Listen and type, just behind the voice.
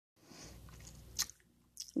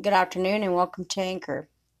Good afternoon and welcome to Anchor.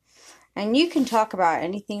 And you can talk about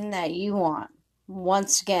anything that you want.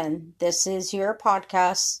 Once again, this is your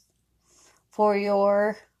podcast for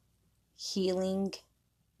your healing,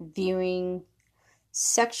 viewing,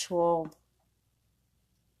 sexual,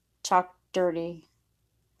 talk dirty,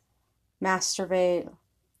 masturbate,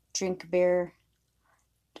 drink a beer,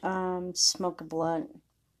 smoke a blunt.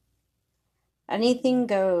 Anything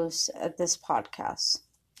goes at this podcast,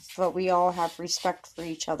 but we all have respect for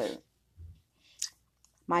each other.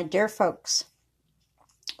 My dear folks,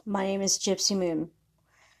 my name is Gypsy Moon.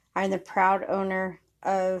 I'm the proud owner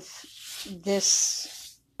of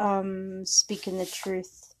this Speaking the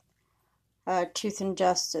Truth, Truth and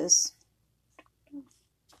Justice.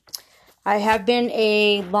 I have been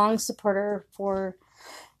a long supporter for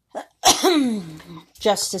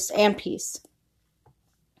justice and peace.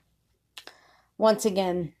 Once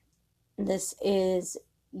again, this is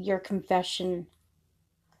your confession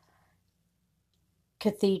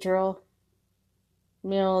cathedral,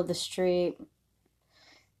 middle of the street,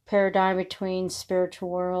 paradigm between spiritual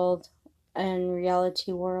world and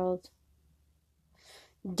reality world.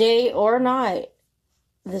 Day or night,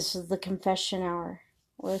 this is the confession hour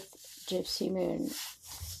with Gypsy Moon.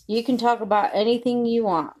 You can talk about anything you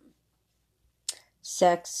want.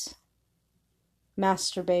 Sex,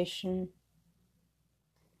 masturbation,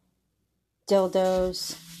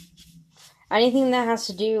 dildos, anything that has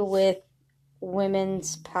to do with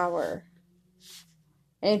women's power.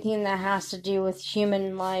 Anything that has to do with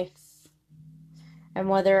human life, and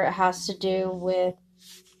whether it has to do with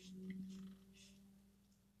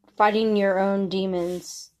fighting your own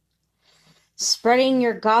demons. Spreading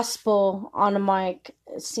your gospel on a mic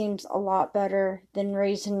seems a lot better than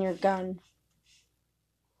raising your gun.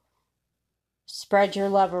 Spread your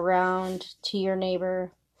love around to your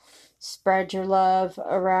neighbor. Spread your love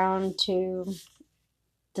around to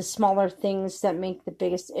the smaller things that make the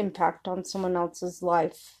biggest impact on someone else's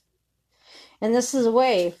life. And this is a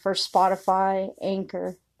way for Spotify,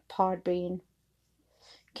 Anchor, Podbean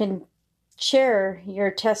can share your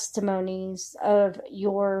testimonies of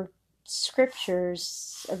your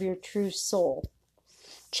scriptures of your true soul.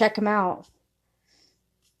 Check them out.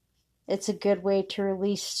 It's a good way to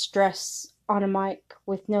release stress on a mic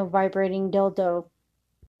with no vibrating dildo.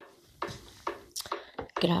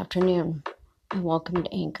 Good afternoon. And welcome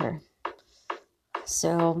to Anchor.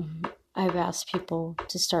 So, I've asked people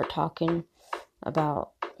to start talking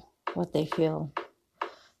about what they feel.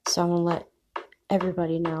 So, I'm going to let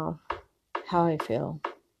everybody know how I feel.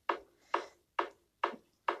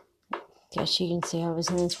 Guess you can say I was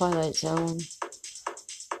in the Twilight Zone,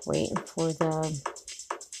 waiting for the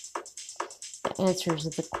answers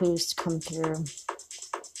of the clues to come through.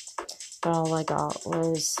 But all I got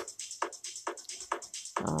was,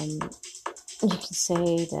 you can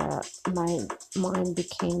say that my mind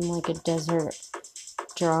became like a desert,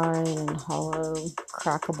 dry and hollow,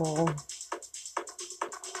 crackable,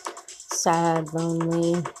 sad,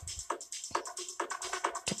 lonely,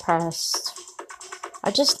 depressed.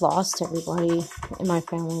 I just lost everybody in my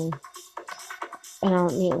family. And I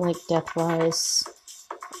don't mean like death-wise.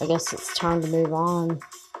 I guess it's time to move on.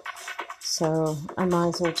 So I might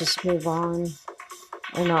as well just move on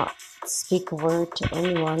and not speak a word to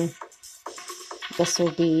anyone. I guess it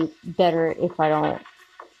would be better if I don't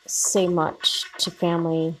say much to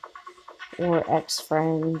family or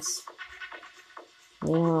ex-friends.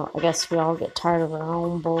 You know, I guess we all get tired of our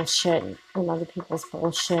own bullshit and other people's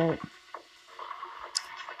bullshit.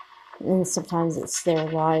 And sometimes it's their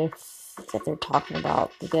life that they're talking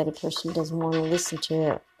about, but the other person doesn't want to listen to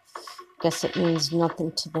it. I guess it means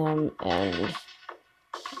nothing to them, and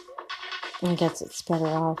I guess it's better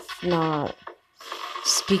off not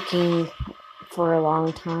speaking for a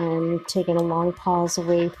long time, taking a long pause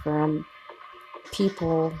away from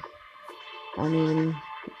people. I mean,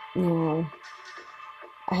 you know,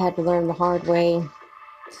 I had to learn the hard way.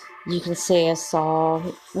 You can say I saw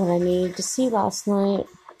what I needed to see last night,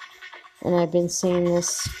 and I've been saying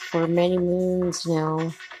this for many moons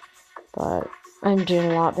now, but I'm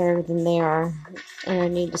doing a lot better than they are, and I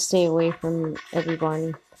need to stay away from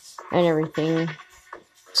everyone and everything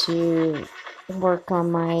to work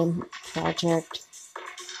on my project.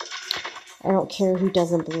 I don't care who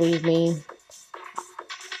doesn't believe me.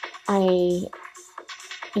 I,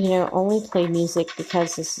 only play music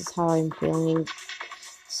because this is how I'm feeling.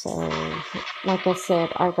 So, like I said,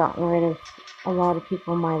 I've gotten rid of a lot of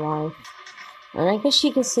people in my life. And I guess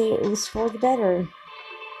you could say it was for the better.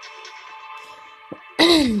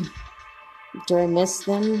 Do I miss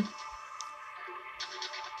them?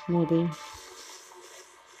 Maybe.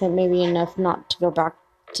 But maybe enough not to go back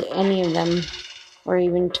to any of them. or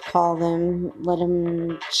even to call them, let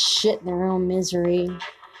them shit in their own misery,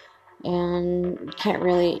 and can't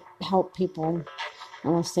really help people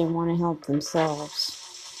unless they want to help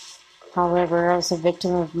themselves. However, I was a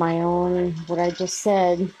victim of my own, what I just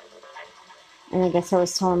said, and I guess I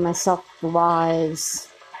was telling myself lies,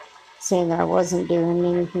 saying that I wasn't doing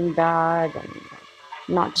anything bad and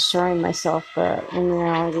not destroying myself, but in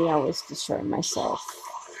reality I was destroying myself.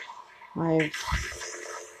 I've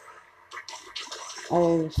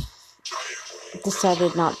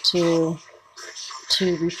decided not to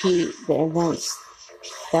repeat the events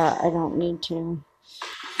that I don't need to.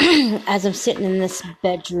 As I'm sitting in this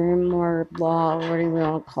bedroom or blah, whatever you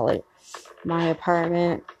want to call it, my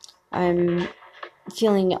apartment, I'm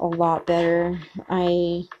feeling a lot better.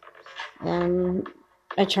 I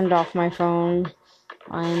turned off my phone.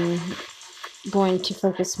 I'm going to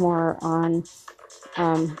focus more on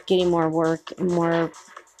getting more work and more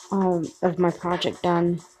of my project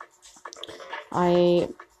done. I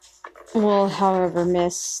will, however,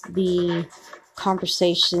 miss the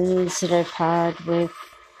conversations that I've had with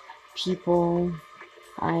people.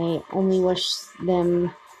 I only wish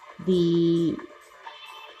them the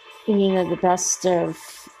best of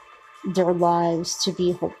their lives, to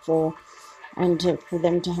be hopeful and for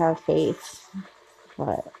them to have faith.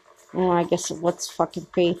 But, I guess what's fucking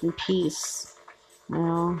faith and peace?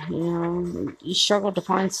 You struggle to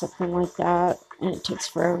find something like that, and it takes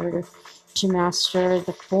forever to master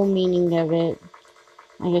the full meaning of it.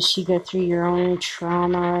 I guess you go through your own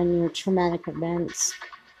trauma and your traumatic events,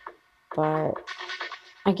 but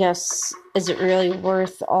I guess, is it really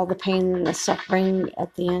worth all the pain and the suffering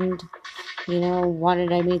at the end? Why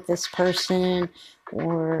did I meet this person?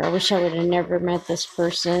 Or I wish I would have never met this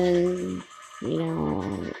person.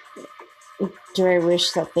 Do I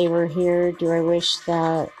wish that they were here? Do I wish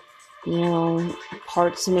that,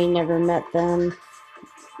 parts of me never met them?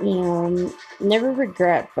 Never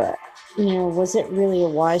regret, but, was it really a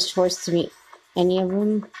wise choice to meet any of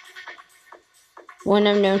them? One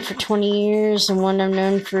I've known for 20 years and one I've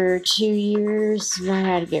known for 2 years, and I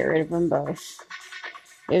had to get rid of them both.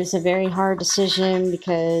 It was a very hard decision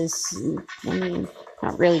because,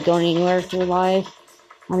 not really going anywhere with your life.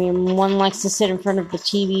 One likes to sit in front of the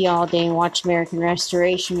TV all day and watch American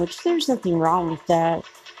Restoration, which there's nothing wrong with that.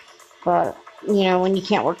 But, when you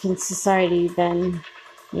can't work in society, then,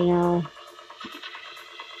 but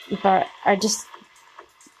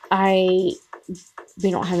we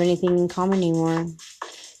don't have anything in common anymore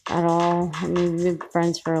at all. We've been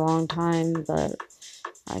friends for a long time, but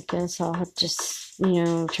I guess I'll have just,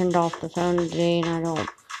 turned off the phone today, and I don't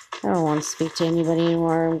want to speak to anybody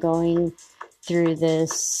anymore. I'm going through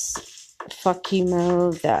this fuck you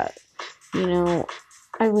mode that, I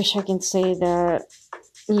wish I could say that,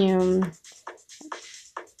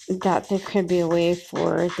 that there could be a way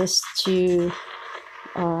for this to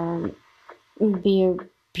be a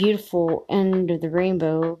beautiful end of the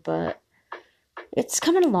rainbow, but it's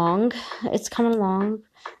coming along.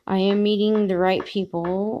 I am meeting the right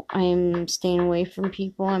people. I am staying away from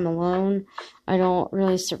people. I'm alone. I don't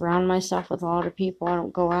really surround myself with a lot of people. I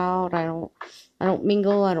don't go out. I don't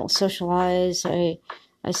mingle. I don't socialize. I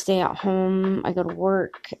stay at home. I go to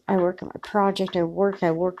work. I work on my project. I work,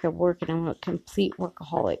 and I'm a complete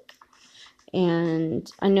workaholic.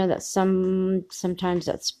 And I know that sometimes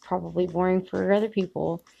that's probably boring for other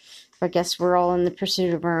people. I guess we're all in the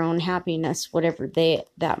pursuit of our own happiness, whatever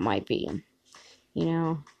that might be.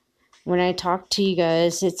 When I talk to you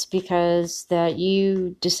guys, it's because that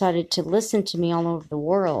you decided to listen to me all over the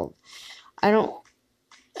world. I'm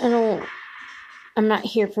not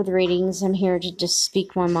here for the ratings. I'm here to just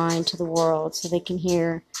speak my mind to the world so they can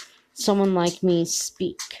hear someone like me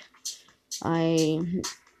speak. I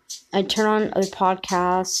turn on other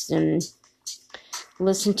podcasts and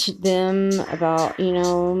listen to them about,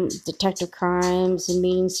 detective crimes and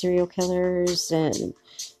meeting serial killers. And,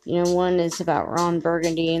 one is about Ron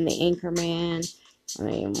Burgundy and the Anchorman.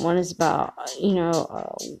 One is about,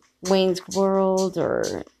 Wayne's World,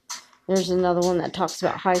 or there's another one that talks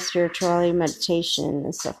about high spirituality, meditation,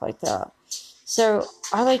 and stuff like that. So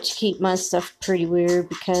I like to keep my stuff pretty weird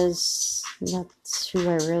because that's who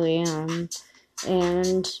I really am.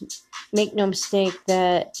 And make no mistake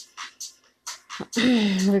that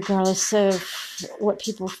regardless of what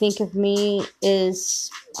people think of me,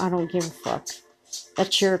 I don't give a fuck.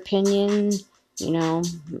 That's your opinion.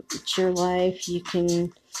 It's your life. You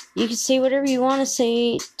can say whatever you want to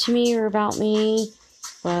say to me or about me,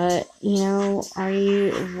 but I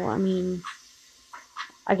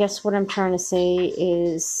guess what I'm trying to say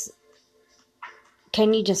is,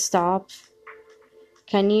 can you just stop?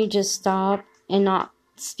 Can you just stop and not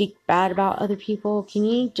speak bad about other people? Can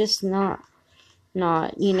you just not,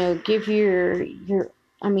 give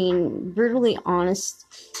I mean, brutally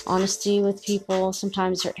honesty with people?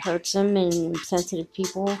 Sometimes it hurts them, and sensitive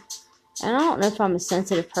people. And I don't know if I'm a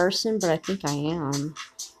sensitive person, but I think I am.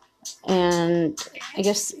 And I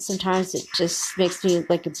guess sometimes it just makes me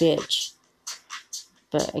like a bitch.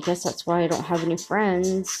 But I guess that's why I don't have any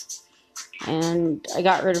friends. And I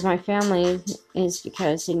got rid of my family is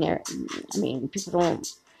because people don't,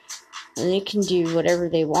 they can do whatever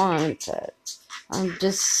they want, but I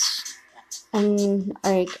guess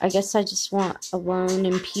I just want alone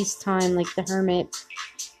and peacetime like the hermit,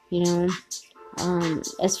 you know.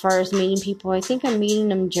 As far as meeting people, I think I'm meeting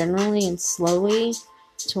them generally and slowly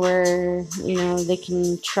to where, they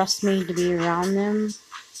can trust me to be around them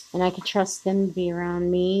and I can trust them to be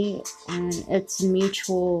around me, and it's a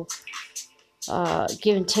mutual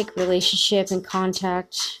give and take relationship and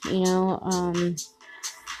contact,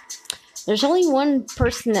 There's only one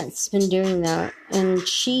person that's been doing that, and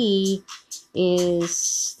she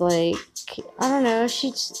is like, I don't know,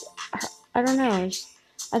 I don't know,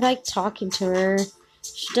 I like talking to her.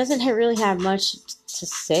 She doesn't really have much to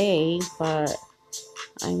say, but,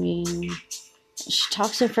 I mean, she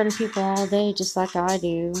talks in front of people all day just like I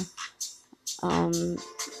do.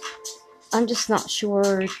 I'm just not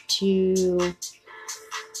sure to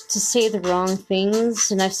say the wrong things,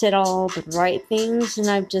 and I've said all the right things, and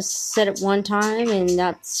I've just said it one time, and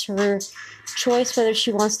that's her choice whether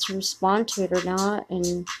she wants to respond to it or not.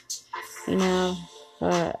 And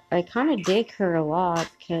but I kind of dig her a lot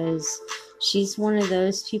because she's one of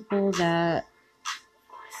those people that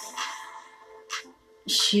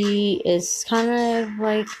she is kind of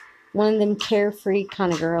like one of them carefree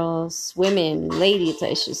kind of girls, ladies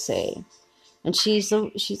I should say. And she's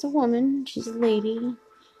a woman, she's a lady.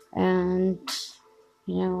 And,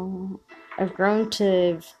 I've grown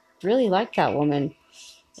to really like that woman.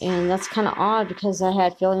 And that's kind of odd because I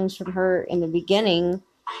had feelings for her in the beginning.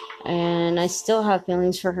 And I still have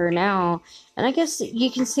feelings for her now. And I guess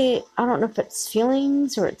you can say, I don't know if it's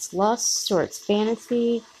feelings or it's lust or it's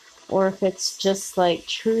fantasy. Or if it's just like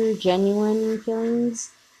true, genuine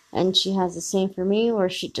feelings. And she has the same for me. Or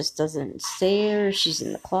she just doesn't say it. Or she's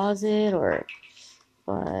in the closet.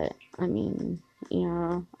 But, I mean,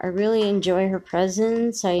 I really enjoy her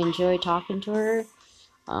presence. I enjoy talking to her.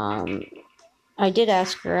 I did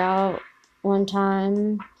ask her out one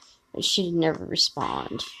time, but she never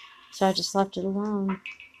respond. So I just left it alone.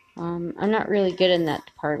 I'm not really good in that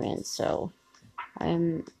department, so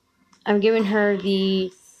I'm giving her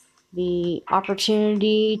the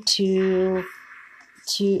opportunity to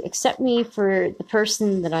accept me for the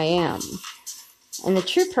person that I am and the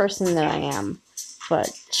true person that I am. But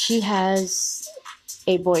she has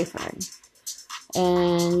a boyfriend,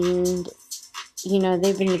 and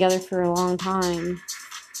they've been together for a long time.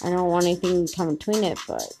 I don't want anything to come between it,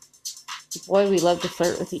 but boy, we love to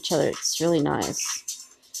flirt with each other. It's really nice,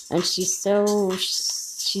 and she's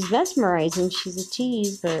mesmerizing. She's a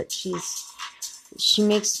tease, but she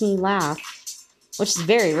makes me laugh, which is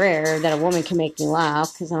very rare that a woman can make me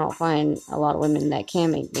laugh, because I don't find a lot of women that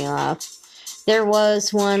can make me laugh. There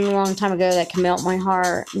was one a long time ago that can melt my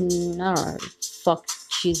heart, and I don't know, fuck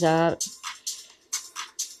she's up.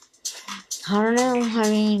 I don't know, I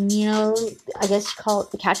mean, I guess you call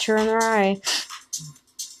it the catcher in the rye.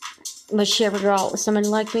 Would she ever go out with somebody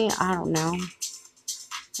like me? I don't know.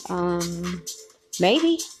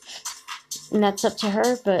 Maybe. And that's up to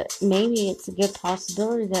her, but maybe it's a good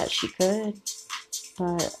possibility that she could.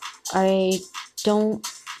 But I don't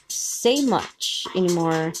say much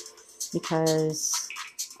anymore because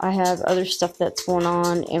I have other stuff that's going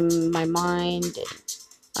on in my mind.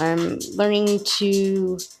 I'm learning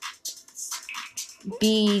to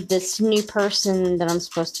be this new person that I'm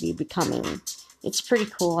supposed to be becoming. It's pretty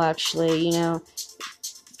cool, actually,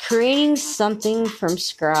 creating something from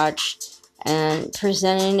scratch and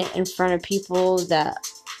presenting it in front of people that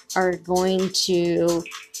are going to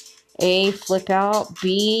A, flip out,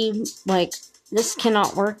 B, like, this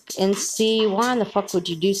cannot work, and C, why in the fuck would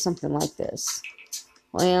you do something like this?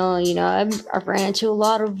 Well, I've ran into a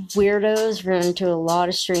lot of weirdos, ran into a lot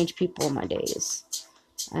of strange people in my days.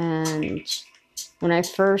 And when I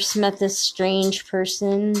first met this strange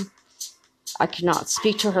person, I could not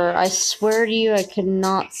speak to her. I swear to you, I could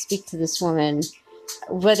not speak to this woman.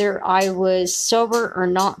 Whether I was sober or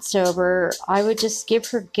not sober, I would just give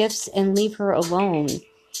her gifts and leave her alone.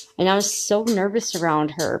 And I was so nervous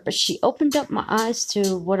around her. But she opened up my eyes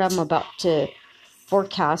to what I'm about to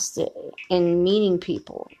forecast in meeting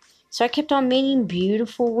people. So I kept on meeting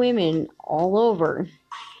beautiful women all over.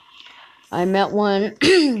 I met one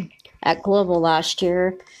at Global last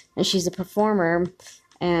year, and she's a performer,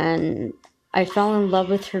 and I fell in love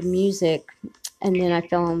with her music, and then I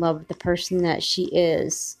fell in love with the person that she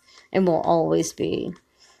is and will always be.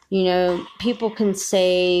 You know, people can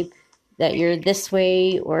say that you're this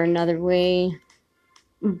way or another way,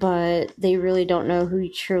 but they really don't know who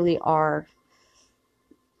you truly are.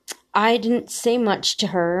 I didn't say much to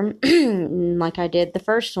her like I did the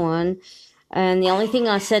first one. And the only thing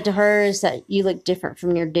I said to her is that you look different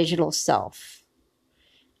from your digital self.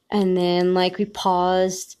 And then, like, we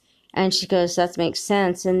paused, and she goes, that makes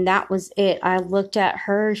sense. And that was it. I looked at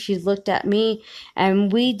her, she looked at me,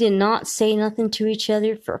 and we did not say nothing to each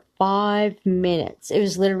other for 5 minutes. It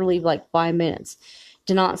was literally like 5 minutes.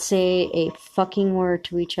 Did not say a fucking word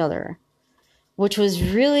to each other. Which was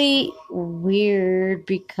really weird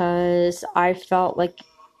because I felt like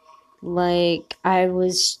I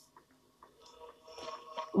was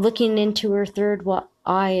looking into her third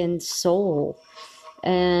eye and soul.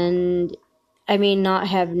 And I may not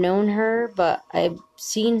have known her, but I've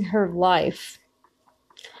seen her life.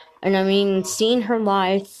 And I mean, seeing her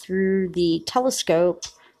life through the telescope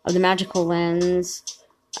of the magical lens,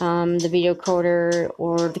 the video recorder,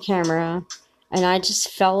 or the camera. And I just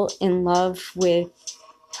fell in love with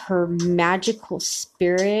her magical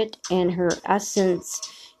spirit and her essence,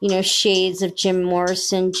 you know, shades of Jim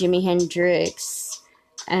Morrison, Jimi Hendrix,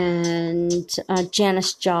 and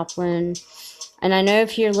Janis Joplin. And I know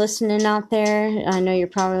if you're listening out there, I know you're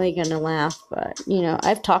probably going to laugh, but, you know,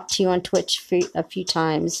 I've talked to you on Twitch a few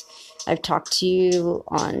times. I've talked to you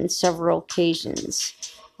on several occasions.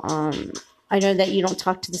 I know that you don't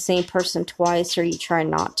talk to the same person twice, or you try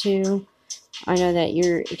not to. I know that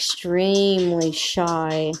you're extremely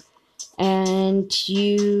shy, and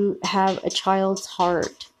you have a child's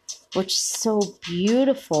heart, which is so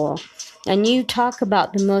beautiful. And you talk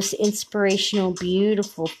about the most inspirational,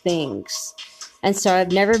 beautiful things. And so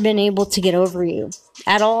I've never been able to get over you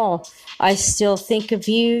at all. I still think of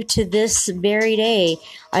you to this very day.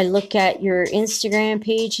 I look at your Instagram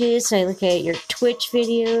pages, I look at your Twitch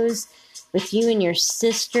videos with you and your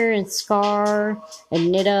sister and Scar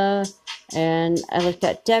and Nita. And I looked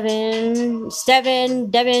at Devin. I'm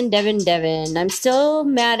still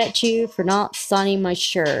mad at you for not signing my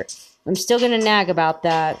shirt. I'm still going to nag about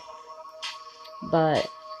that. But,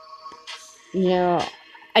 you know,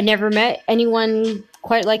 I never met anyone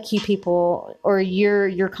quite like you people, or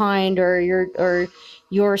your kind, or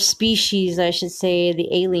your species, I should say, the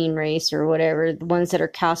alien race or whatever, the ones that are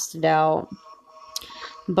casted out.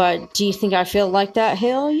 But do you think I feel like that?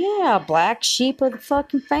 Hell yeah, black sheep of the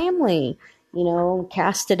fucking family. You know,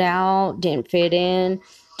 casted out, didn't fit in,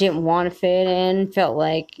 didn't want to fit in, felt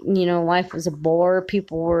like, you know, life was a bore.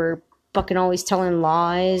 People were fucking always telling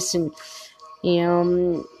lies, and, you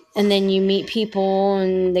know, and then you meet people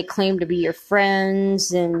and they claim to be your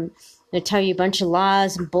friends, and they tell you a bunch of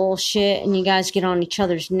lies and bullshit, and you guys get on each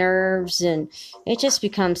other's nerves, and it just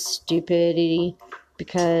becomes stupidity.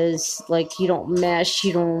 Because, like, you don't mesh,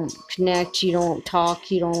 you don't connect, you don't talk,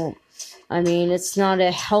 I mean, it's not a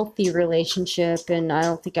healthy relationship, and I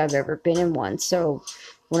don't think I've ever been in one. So,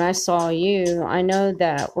 when I saw you, I know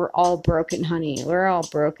that we're all broken, honey. We're all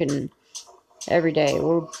broken every day.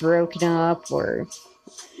 We're broken up, we're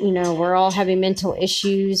all having mental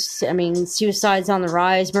issues. I mean, suicide's on the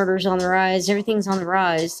rise, murder's on the rise, everything's on the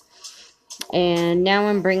rise. And now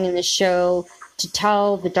I'm bringing the show to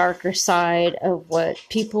tell the darker side of what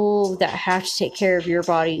people that have to take care of your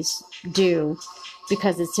bodies do,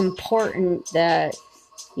 because it's important that,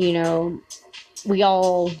 you know, we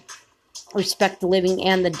all respect the living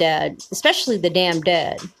and the dead, especially the damn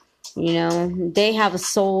dead. You know, they have a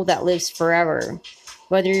soul that lives forever.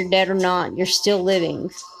 Whether you're dead or not, you're still living.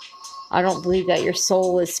 I don't believe that your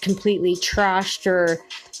soul is completely trashed or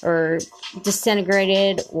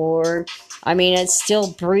disintegrated, or, I mean, it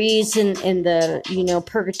still breathes in the, you know,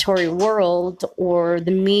 purgatory world, or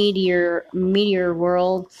the meteor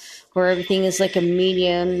world, where everything is like a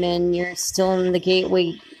medium and you're still in the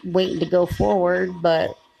gateway waiting to go forward.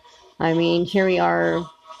 But, I mean, here we are,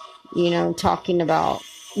 you know, talking about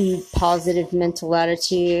positive mental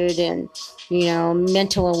attitude and, you know,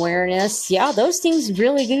 mental awareness. Yeah, those things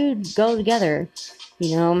really do go together.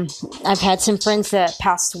 You know, I've had some friends that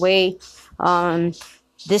passed away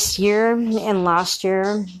this year and last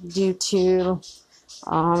year due to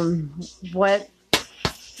what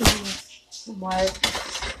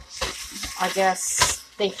I guess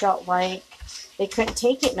they felt like they couldn't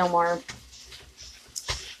take it no more.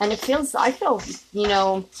 And I feel, you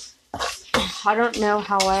know, I don't know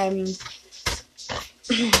how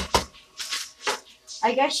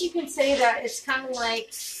I guess you can say that it's kind of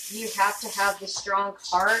like you have to have the strong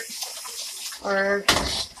heart or,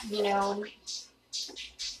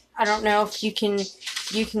 I don't know if you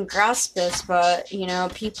can grasp this, but,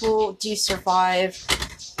 people do survive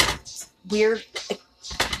weird,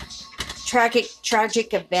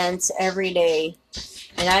 tragic events every day.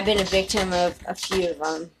 And I've been a victim of a few of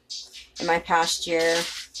them in my past year.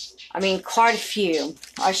 I mean, quite a few.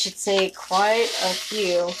 I should say quite a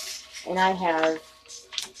few. And I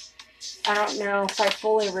don't know if I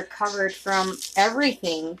fully recovered from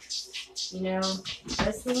everything.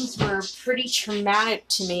 Those things were pretty traumatic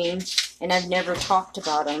to me. And I've never talked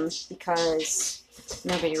about them because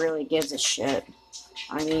nobody really gives a shit.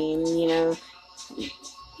 I mean,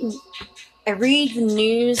 I read the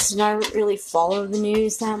news and I don't really follow the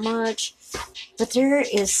news that much. But there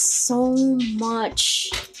is so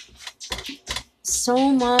much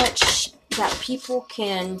that people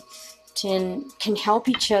can help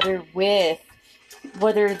each other with,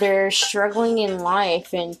 whether they're struggling in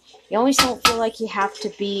life, and you always don't feel like you have to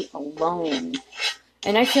be alone.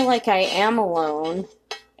 And I feel like I am alone,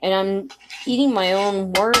 and I'm eating my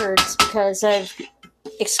own words because I've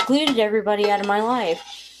excluded everybody out of my life.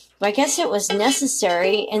 But I guess it was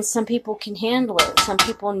necessary, and some people can handle it. Some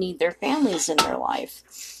people need their families in their life.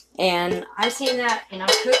 And I'm saying that, and I'm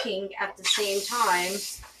cooking at the same time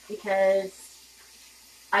because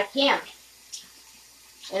I can.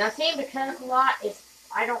 And I'm saying because a lot is,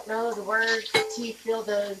 I don't know the words to fill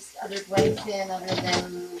those other blanks in other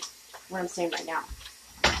than what I'm saying right now.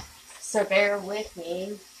 So bear with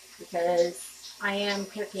me because I am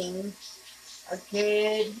cooking a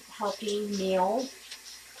good, healthy meal.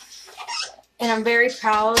 And I'm very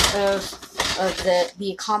proud of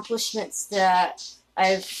the accomplishments that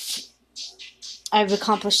I've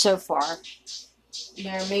accomplished so far.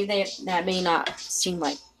 Maybe that may not seem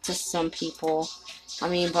like to some people. I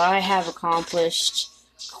mean, but I have accomplished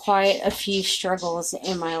quite a few struggles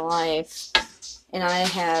in my life, and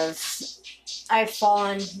I've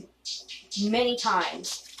fallen many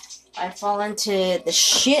times. I've fallen to the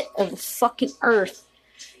shit of the fucking earth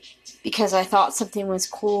because I thought something was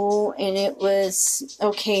cool and it was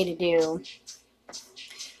okay to do.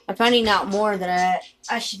 I'm finding out more that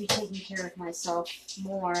I should be taking care of myself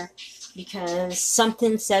more because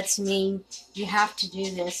something said to me, you have to do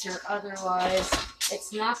this or otherwise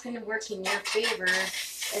it's not going to work in your favor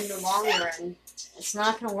in the long run. It's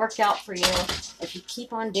not going to work out for you if you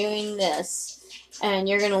keep on doing this, and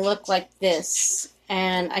you're going to look like this,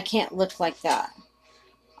 and I can't look like that.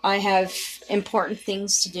 I have important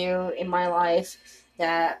things to do in my life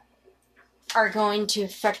that are going to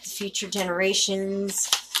affect the future generations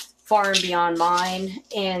far and beyond mine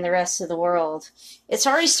and the rest of the world. It's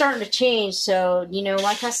already starting to change, so,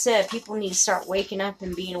 like I said, people need to start waking up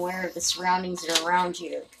and being aware of the surroundings that are around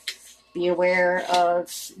you. Be aware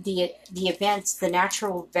of the events, the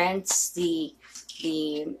natural events, the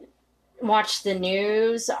watch the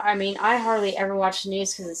news. I mean, I hardly ever watch the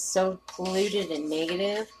news because it's so polluted and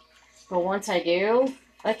negative. But once I do,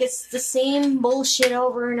 it's the same bullshit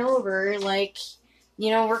over and over.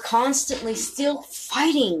 We're constantly still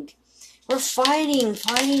fighting. We're fighting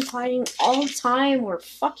all the time. We're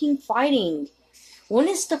fucking fighting. When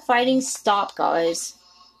does the fighting stop, guys?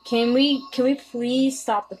 Can we please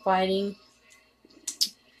stop the fighting?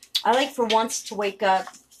 I like for once to wake up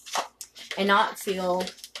and not feel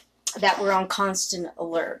that we're on constant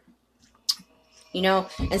alert.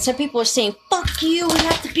 And some people are saying, fuck you, we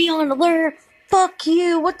have to be on alert. Fuck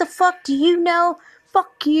you, what the fuck do you know?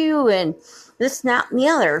 Fuck you, and this, that, and the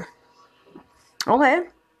other. Okay.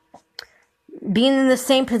 Being in the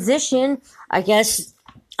same position, I guess,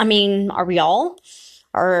 are we all?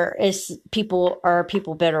 Or are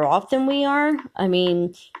people better off than we are? I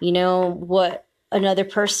mean, what another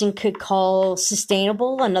person could call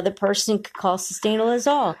sustainable, another person could call sustainable as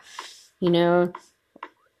all.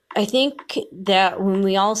 I think that when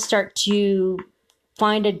we all start to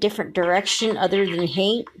find a different direction other than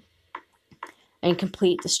hate and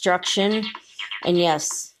complete destruction, and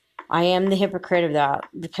yes, I am the hypocrite of that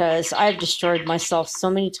because I've destroyed myself so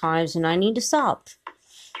many times and I need to stop.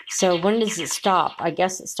 So when does it stop? I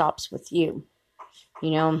guess it stops with you.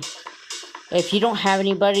 If you don't have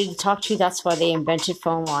anybody to talk to, that's why they invented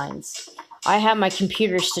phone lines. I have my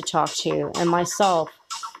computers to talk to and myself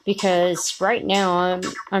because right now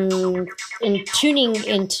I'm tuning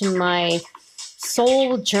into my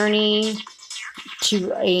soul journey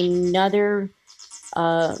to another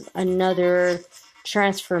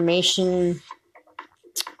transformation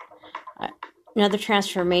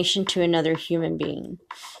to another human being.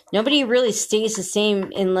 Nobody really stays the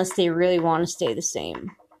same unless they really want to stay the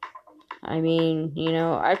same.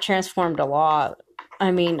 I've transformed a lot.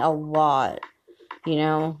 A lot.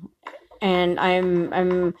 and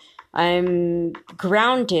I'm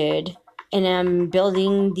grounded, and I'm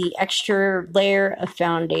building the extra layer of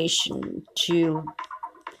foundation to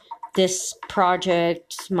this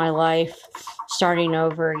project, my life, starting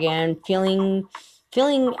over again, feeling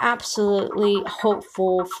absolutely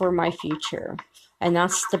hopeful for my future. And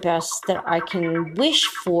that's the best that I can wish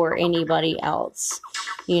for anybody else.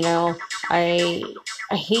 You know, I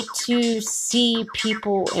hate to see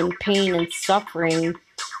people in pain and suffering,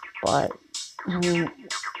 but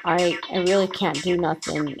I really can't do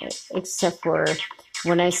nothing except for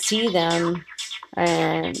when I see them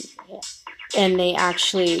and they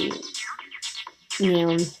actually,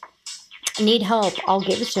 need help, I'll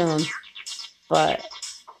give it to them. But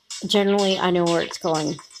generally, I know where it's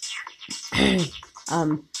going.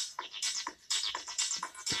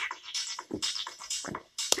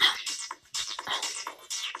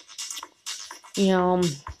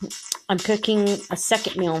 I'm cooking a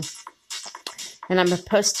second meal, and I'm going to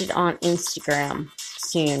post it on Instagram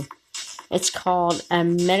soon. It's called a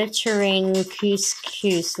Mediterranean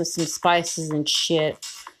couscous with some spices and shit,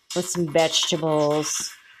 with some vegetables.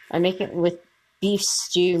 I make it with beef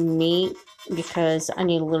stew meat because I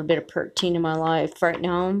need a little bit of protein in my life right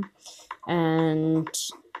now. And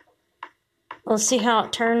we'll see how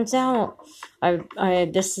it turns out.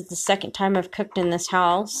 This is the second time I've cooked in this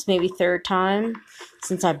house, maybe third time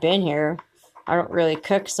since I've been here. I don't really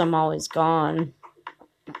cook because I'm always gone.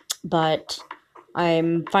 But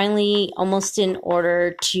I'm finally almost in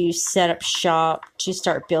order to set up shop to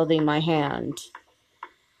start building my hand.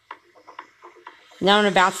 Now I'm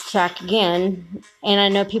about to attack again, and I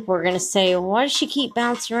know people are going to say, well, why does she keep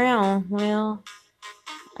bouncing around? Well,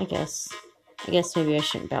 I guess maybe I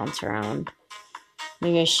shouldn't bounce around.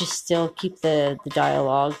 Maybe I should still keep the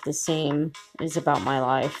dialogue the same as about my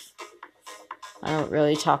life. I don't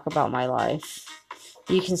really talk about my life.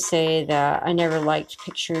 You can say that I never liked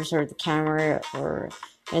pictures or the camera or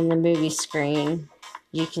in the movie screen.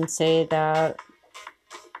 You can say that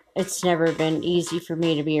it's never been easy for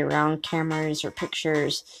me to be around cameras or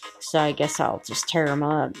pictures, so I guess I'll just tear them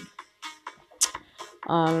up.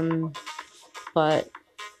 But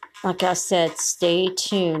like I said, stay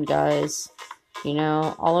tuned, guys.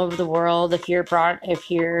 All over the world. If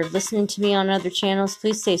you're listening to me on other channels,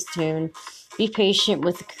 please stay tuned. Be patient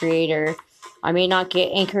with the creator. I may not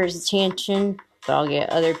get Anchor's attention, but I'll get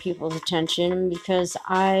other people's attention because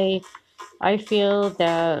I feel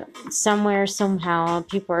that somewhere, somehow,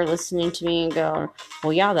 people are listening to me and go,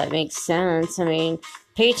 well, yeah, that makes sense. I mean,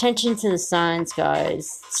 pay attention to the signs,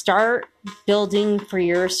 guys. Start building for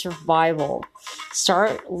your survival.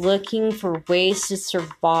 Start looking for ways to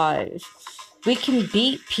survive. We can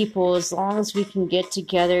beat people as long as we can get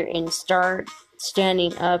together and start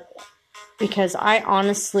standing up. Because I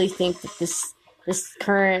honestly think that this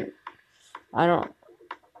current,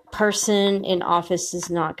 person in office is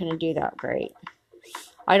not going to do that great.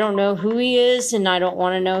 I don't know who he is, and I don't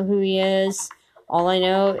want to know who he is. All I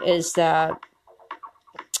know is that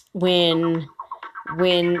when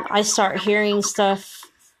I start hearing stuff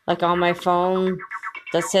like on my phone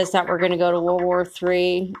that says that we're going to go to World War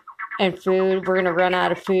III and food, we're going to run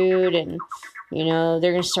out of food, and they're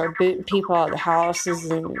going to start booting people out of the houses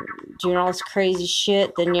and doing all this crazy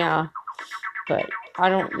shit, then yeah. But I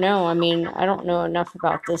don't know. I mean, I don't know enough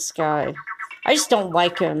about this guy. I just don't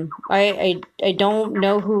like him. I don't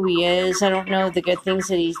know who he is. I don't know the good things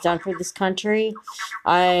that he's done for this country.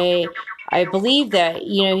 I believe that,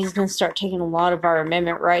 he's going to start taking a lot of our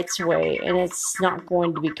amendment rights away, and it's not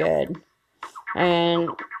going to be good. And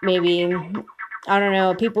maybe, I don't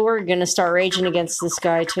know, people are going to start raging against this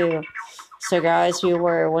guy too. So guys, be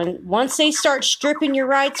aware. Once they start stripping your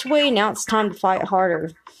rights away, now it's time to fight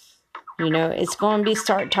harder. It's going to be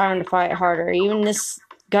time to fight harder. Even this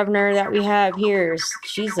governor that we have here,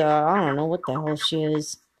 she's I don't know what the hell she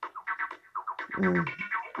is.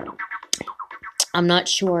 I'm not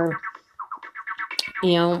sure.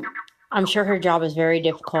 I'm sure her job is very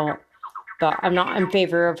difficult, but I'm not in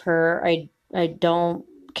favor of her. I don't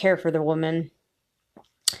care for the woman.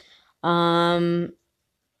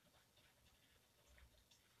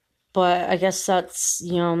 But I guess that's,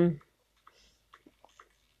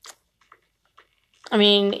 I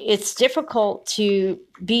mean, it's difficult to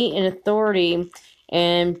be in authority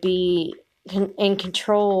and be in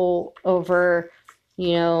control over,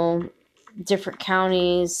 different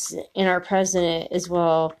counties and our president as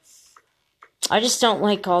well. I just don't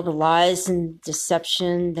like all the lies and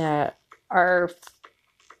deception that our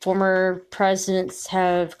former presidents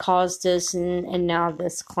have caused us, and now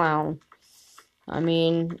this clown. I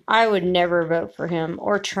mean, I would never vote for him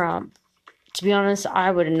or Trump. To be honest,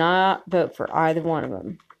 I would not vote for either one of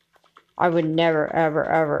them. I would never, ever,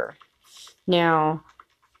 ever. Now,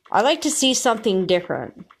 I like to see something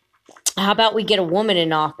different. How about we get a woman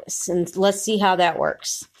in office and let's see how that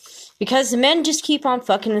works? Because the men just keep on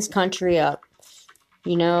fucking this country up.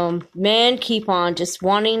 You know, men keep on just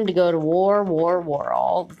wanting to go to war, war, war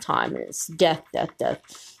all the time. And it's death, death, death.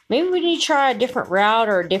 Maybe we need to try a different route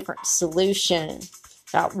or a different solution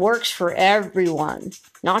that works for everyone.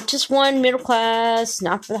 Not just one middle class,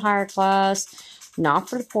 not for the higher class, not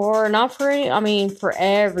for the poor, not for any, I mean, for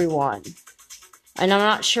everyone. And I'm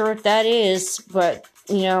not sure what that is, but,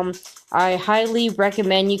 you know, I highly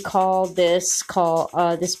recommend you call this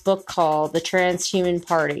book called The Transhuman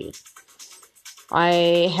Party.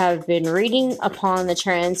 I have been reading upon the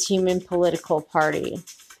Transhuman Political Party.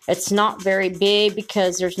 It's not very big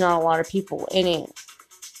because there's not a lot of people in it.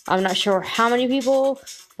 I'm not sure how many people,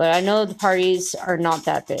 but I know the parties are not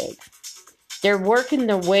that big. They're working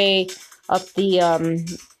their way up the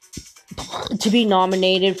to be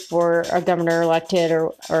nominated for a governor elected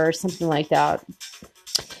or something like that.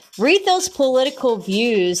 Read those political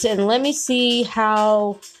views and let me see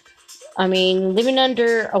how, I mean, living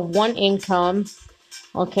under a one income,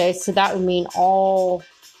 okay, so that would mean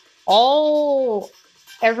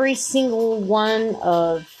every single one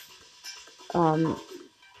of,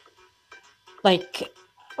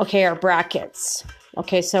 our brackets.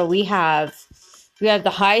 Okay, so we have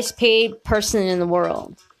the highest paid person in the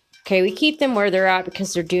world. Okay, we keep them where they're at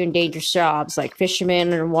because they're doing dangerous jobs like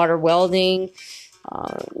fishermen and water welding,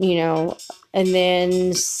 you know, and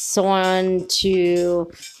then so on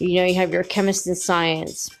to, you know, you have your chemists in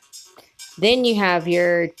science. Then you have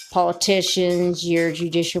your politicians, your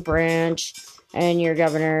judicial branch, and your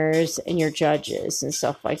governors and your judges and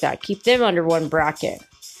stuff like that. Keep them under one bracket.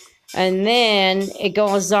 And then it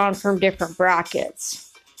goes on from different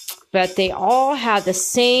brackets. But they all have the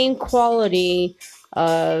same quality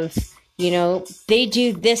of, you know, they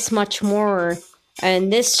do this much more.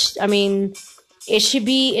 And this, I mean, it should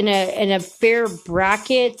be in a fair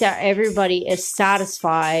bracket that everybody is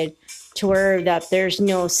satisfied to where that there's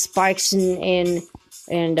no spikes in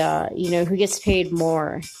you know, who gets paid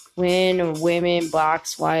more. Men or women,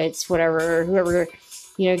 blacks, whites, whatever, whoever,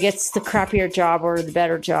 you know, gets the crappier job or the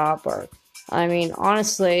better job. Or, I mean,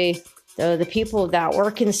 honestly, the people that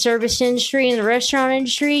work in the service industry and the restaurant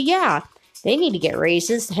industry, yeah, they need to get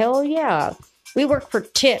raises. Hell yeah. We work for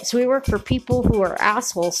tips. We work for people who are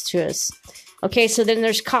assholes to us. Okay, so then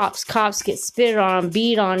there's cops. Cops get spit on,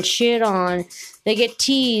 beat on, shit on. They get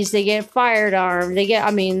teased. They get fired on. They get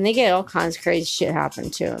all kinds of crazy shit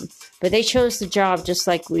happen to them. But they chose the job just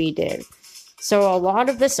like we did. So a lot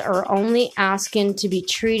of us are only asking to be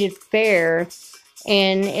treated fair.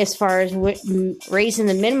 And as far as raising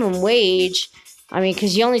the minimum wage, I mean,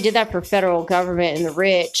 because you only did that for federal government and the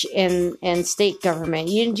rich and state government.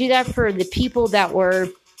 You didn't do that for the people that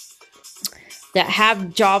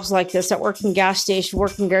have jobs like this, that work in gas stations,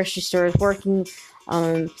 work in grocery stores, working,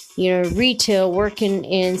 you know, retail, working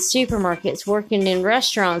in supermarkets, working in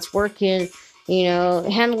restaurants, working, you know,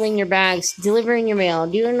 handling your bags, delivering your mail,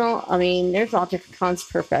 doing all, I mean, there's all different kinds of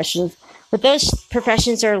professions. But those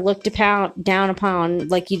professions are looked down upon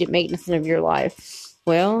like you didn't make nothing of your life.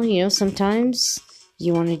 Well, you know, sometimes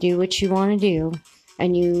you want to do what you want to do.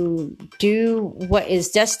 And you do what is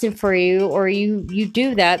destined for you, or you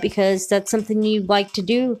do that because that's something you like to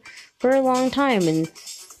do for a long time. And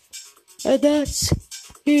that's,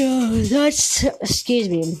 you know, that's, excuse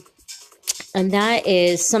me. And that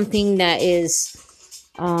is something that is,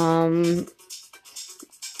 I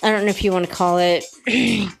don't know if you want to call it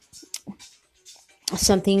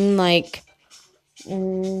something like,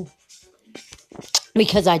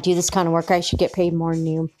 because I do this kind of work, I should get paid more than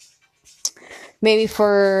you. Maybe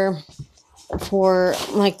for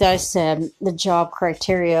like I said, the job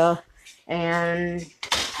criteria, and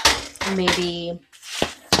maybe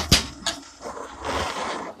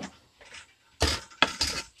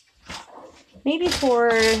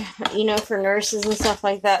for, you know, for nurses and stuff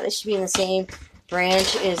like that, they should be in the same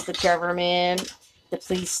branch as the government, the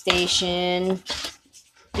police station,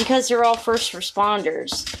 because they're all first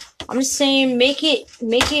responders. I'm just saying, make it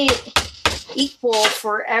equal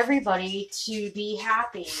for everybody to be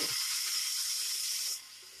happy.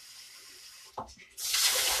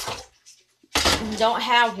 Don't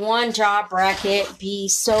have one job bracket be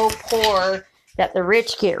so poor that the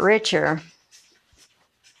rich get richer.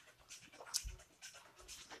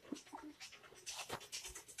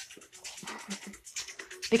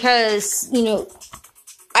 Because, you know,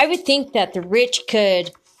 I would think that the rich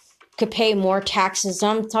could pay more taxes.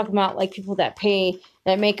 I'm talking about like people that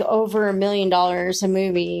make over $1 million a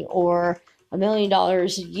movie or $1 million a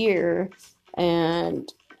year,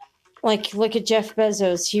 and Like, look at Jeff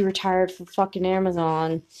Bezos. He retired from fucking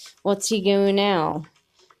Amazon. What's he doing now?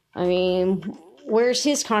 I mean, where's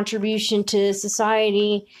his contribution to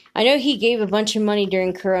society? I know he gave a bunch of money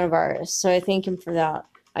during coronavirus, so I thank him for that.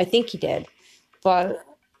 I think he did. But,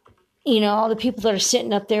 all the people that are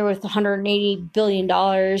sitting up there with $180 billion,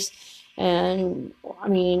 and, I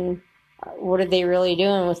mean, what are they really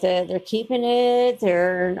doing with it? They're keeping it.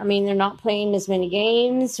 They're not playing as many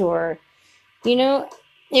games, or,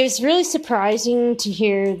 it was really surprising to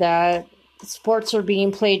hear that sports are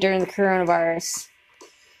being played during the coronavirus.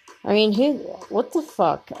 I mean, what the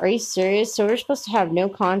fuck? Are you serious? So we're supposed to have no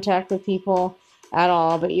contact with people at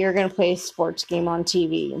all, but you're going to play a sports game on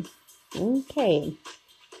TV. Okay.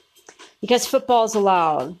 Because football is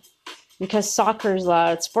allowed. Because soccer is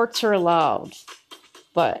allowed. Sports are allowed.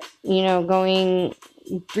 But, returning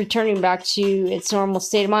back to its normal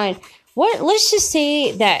state of mind. Let's just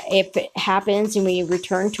say that if it happens and we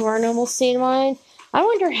return to our normal state of mind, I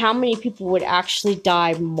wonder how many people would actually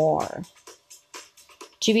die more.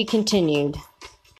 To be continued.